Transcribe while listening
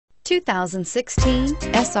2016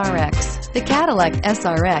 SRX. The Cadillac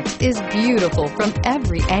SRX is beautiful from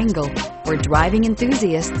every angle. For driving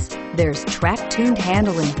enthusiasts, there's track-tuned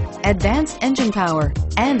handling, advanced engine power,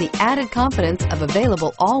 and the added confidence of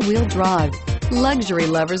available all-wheel drive. Luxury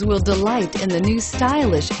lovers will delight in the new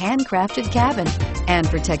stylish handcrafted cabin. And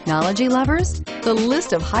for technology lovers, the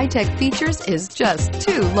list of high-tech features is just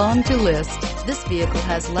too long to list. This vehicle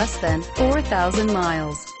has less than 4,000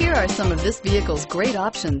 miles. Here are some of this vehicle's great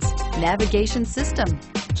options: navigation system,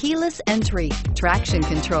 keyless entry, traction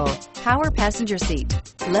control, power passenger seat,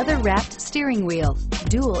 leather-wrapped steering wheel,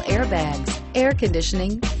 dual airbags, air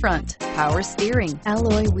conditioning front, power steering,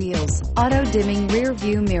 alloy wheels, auto-dimming rear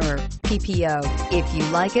view mirror, PPO. If you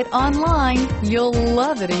like it online, you'll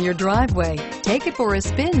love it in your driveway. Take it for a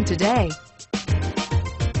spin today.